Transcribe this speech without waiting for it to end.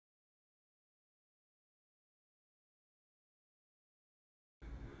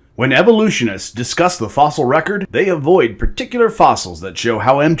When evolutionists discuss the fossil record, they avoid particular fossils that show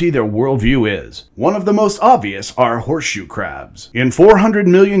how empty their worldview is. One of the most obvious are horseshoe crabs. In 400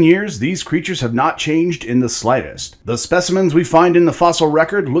 million years, these creatures have not changed in the slightest. The specimens we find in the fossil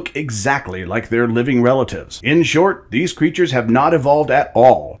record look exactly like their living relatives. In short, these creatures have not evolved at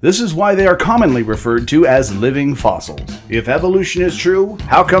all. This is why they are commonly referred to as living fossils. If evolution is true,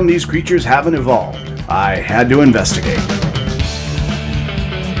 how come these creatures haven't evolved? I had to investigate.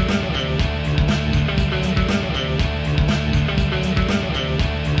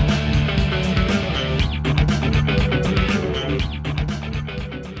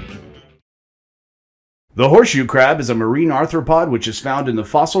 The horseshoe crab is a marine arthropod which is found in the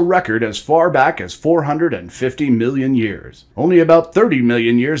fossil record as far back as 450 million years, only about 30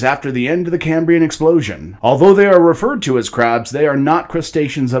 million years after the end of the Cambrian explosion. Although they are referred to as crabs, they are not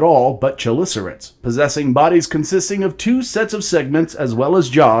crustaceans at all, but chelicerates, possessing bodies consisting of two sets of segments as well as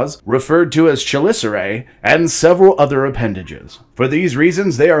jaws, referred to as chelicerae, and several other appendages. For these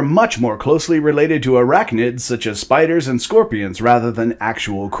reasons, they are much more closely related to arachnids such as spiders and scorpions rather than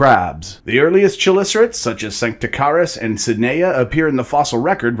actual crabs. The earliest chelicerates, such as Sancticaris and Sidnea, appear in the fossil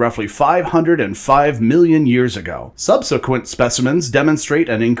record roughly 505 million years ago. Subsequent specimens demonstrate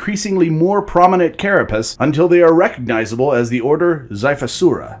an increasingly more prominent carapace until they are recognizable as the order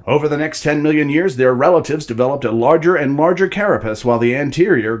Xiphosaura. Over the next 10 million years, their relatives developed a larger and larger carapace while the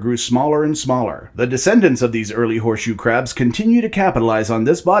anterior grew smaller and smaller. The descendants of these early horseshoe crabs continue to capitalize on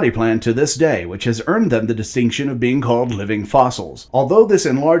this body plan to this day, which has earned them the distinction of being called living fossils. Although this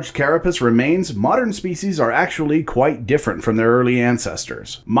enlarged carapace remains, modern species are actually quite different from their early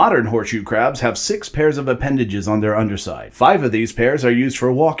ancestors. Modern horseshoe crabs have 6 pairs of appendages on their underside. 5 of these pairs are used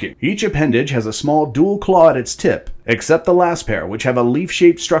for walking. Each appendage has a small dual claw at its tip, except the last pair, which have a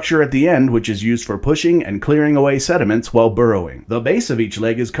leaf-shaped structure at the end which is used for pushing and clearing away sediments while burrowing. The base of each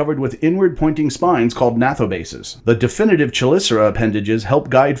leg is covered with inward-pointing spines called gnathobases. The definitive chelicera appendages help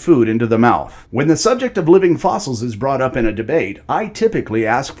guide food into the mouth. When the subject of living fossils is brought up in a debate, I typically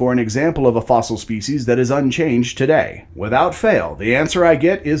ask for an example of a fossil species that is unchanged today. Without fail, the answer I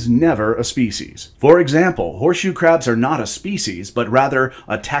get is never a species. For example, horseshoe crabs are not a species, but rather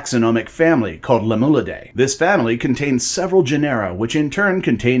a taxonomic family called Lemulidae. This family contains several genera, which in turn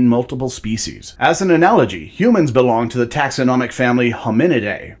contain multiple species. As an analogy, humans belong to the taxonomic family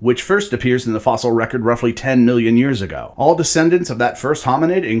Hominidae, which first appears in the fossil record roughly 10 million years ago. All descendants of that first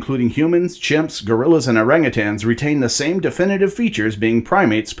hominid, including humans, chimps, gorillas, and orangutans, retain the same definitive features, being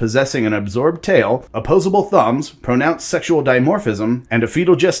primates possessing an absorbed tail, opposable thumbs, pronounced sexual dimorphism, and a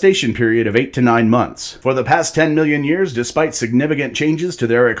fetal gestation period of 8 to 9 months. For the past 10 million years, despite significant changes to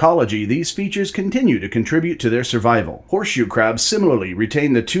their ecology, these features continue to contribute to their survival. Horseshoe crabs similarly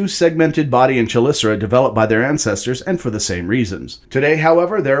retain the 2-segmented body and chelicera developed by their ancestors, and for the same reasons. Today,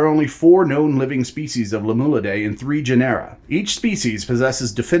 however, there are only 4 known living species of Lemulidae in 3 genera. Each species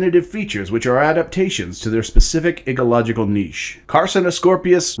possesses definitive features which are adaptations to their specific ecological niche.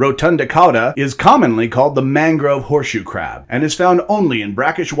 Carcinoscorpius rotundicauda is commonly called the mangrove horseshoe crab, and is found only in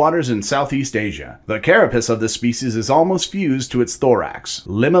brackish waters in Southeast Asia. The carapace of this species is almost fused to its thorax.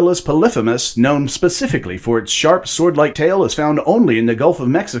 Limulus polyphemus, known specifically for its sharp sword-like tail, is found only in the Gulf of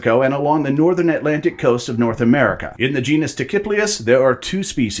Mexico and along the northern Atlantic coast of North America. In the genus Tachyplius, there are 2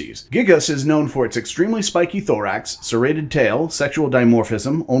 species. Gigas is known for its extremely spiky thorax, serrated tail, sexual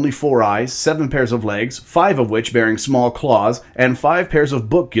dimorphism, only 4 eyes, 7 pairs of legs, 5 of which bearing small claws, and 5 pairs of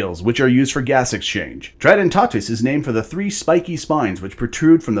book gills, which are used for gas exchange. Tridentatus is named for the 3 spiky spines which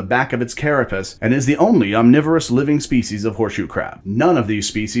protrude from the back of its carapace, and is the only omnivorous living species of horseshoe crab. None of these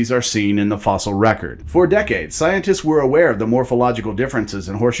species are seen in the fossil record. For decades, scientists were aware of the morphological differences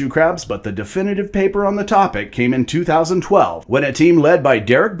in horseshoe crabs, but the definitive paper on the topic came in 2012, when a team led by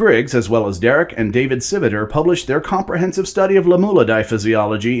Derek Briggs, as well as Derek and David Siviter, published their comprehensive study of Lemulidae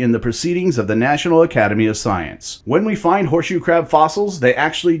physiology in the Proceedings of the National Academy of Science. When we find horseshoe crab fossils, they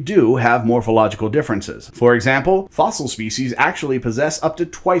actually do have morphological differences. For example, fossil species actually possess up to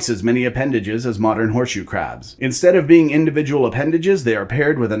twice as many appendages as modern horseshoe crabs. Instead of being individual appendages, they are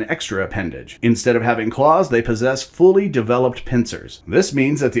paired with an extra appendage. Instead of having claws, they possess fully developed pincers. This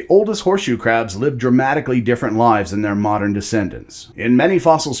means that the oldest horseshoe crabs lived dramatically different lives than their modern descendants. In many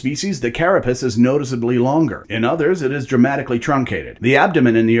fossil species, the carapace is noticeably longer. In others, it is dramatically truncated. The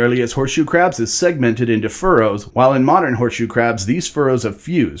abdomen in the earliest horseshoe crabs is segmented into furrows, while in modern horseshoe crabs, these furrows have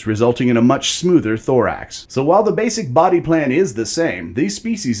fused, resulting in a much smoother thorax. So while the basic body plan is the same, these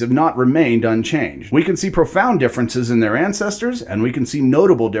species have not remained unchanged. We can see profound differences in their ancestors, and we can see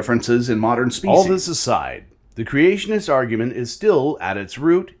notable differences in modern species. All this aside, the creationist argument is still, at its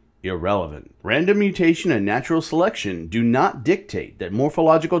root, irrelevant. Random mutation and natural selection do not dictate that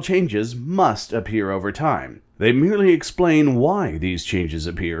morphological changes must appear over time. They merely explain why these changes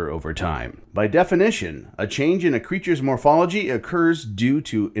appear over time. By definition, a change in a creature's morphology occurs due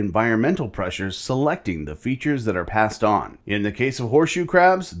to environmental pressures selecting the features that are passed on. In the case of horseshoe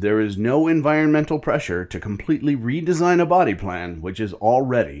crabs, there is no environmental pressure to completely redesign a body plan which is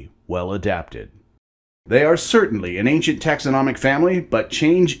already well adapted. They are certainly an ancient taxonomic family, but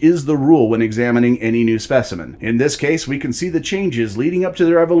change is the rule when examining any new specimen. In this case, we can see the changes leading up to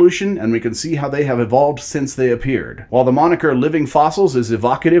their evolution, and we can see how they have evolved since they appeared. While the moniker living fossils is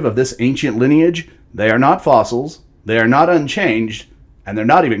evocative of this ancient lineage, they are not fossils, they are not unchanged, and they're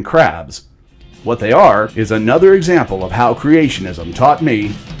not even crabs. What they are is another example of how creationism taught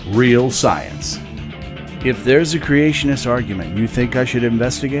me real science. If there's a creationist argument you think I should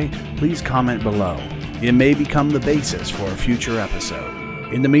investigate, please comment below. It may become the basis for a future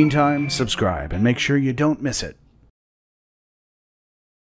episode. In the meantime, subscribe and make sure you don't miss it.